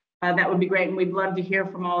 That would be great, and we'd love to hear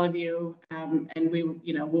from all of you, and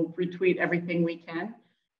we'll retweet everything we can.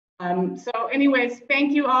 So anyways,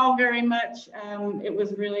 thank you all very much. It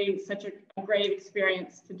was really such a great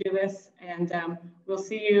experience to do this, and we'll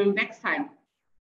see you next time.